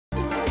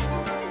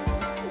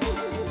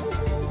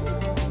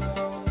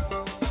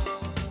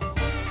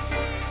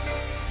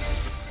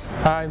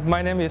Hi,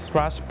 my name is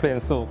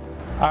Pleansuk.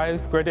 I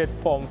graduated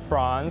from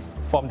France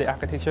from the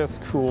architecture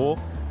school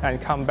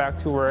and come back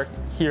to work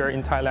here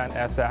in Thailand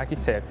as an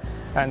architect.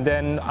 And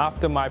then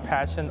after my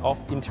passion of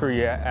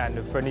interior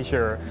and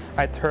furniture,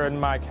 I turned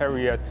my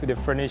career to the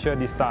furniture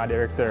design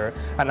director,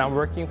 and I'm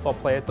working for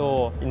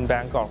PLATO in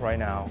Bangkok right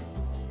now.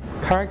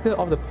 Character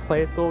of the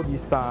PLATO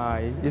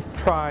design is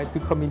try to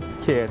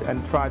communicate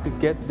and try to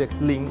get the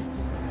link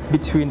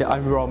between the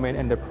environment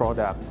and the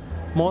product.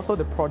 Most of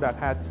the product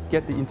has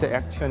get the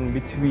interaction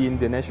between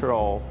the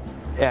natural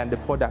and the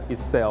product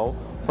itself.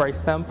 For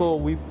example,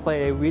 we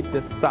play with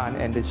the sun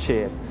and the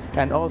shade,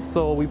 and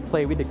also we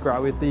play with the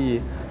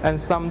gravity, and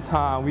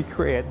sometimes we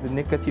create the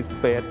negative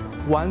space.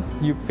 Once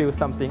you feel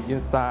something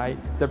inside,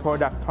 the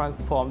product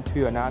transforms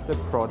to another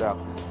product.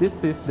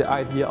 This is the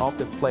idea of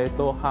the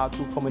PLATO, how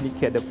to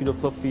communicate the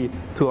philosophy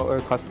to our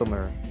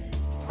customer.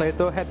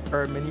 PLATO had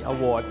earned many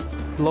awards,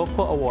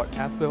 local awards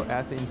as well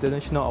as the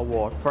international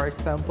award. For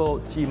example,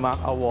 G-Mark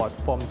Award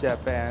from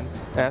Japan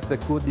as a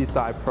good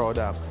design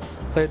product.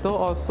 PLATO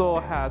also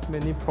has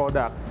many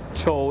products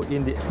shown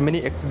in the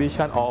many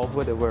exhibitions all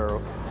over the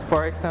world.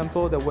 For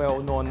example, the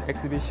well-known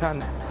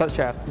exhibitions such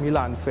as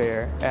Milan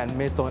Fair and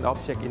Maison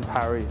Object in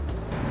Paris.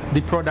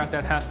 The product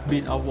that has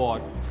been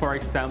awarded, for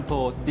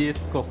example, this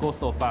Coco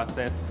Sofa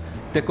set.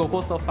 The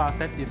Coco Sofa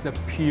set is a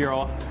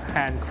pure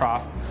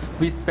handcraft.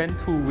 We spent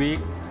 2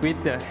 weeks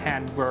with the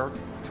handwork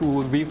to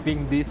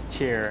weaving this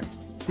chair.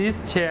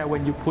 This chair,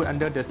 when you put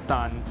under the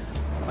sun,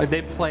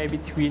 they play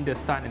between the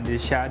sun and the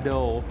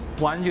shadow.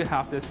 Once you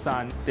have the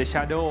sun, the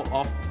shadow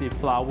of the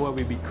flower will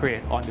be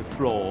created on the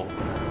floor.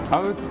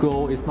 Our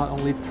goal is not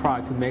only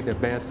try to make the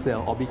best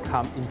sale or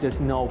become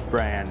international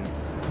brand,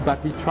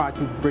 but we try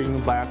to bring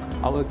back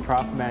our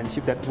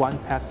craftsmanship that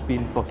once has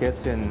been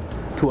forgotten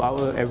to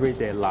our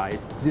everyday life.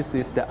 This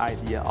is the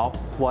idea of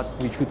what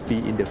we should be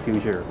in the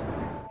future.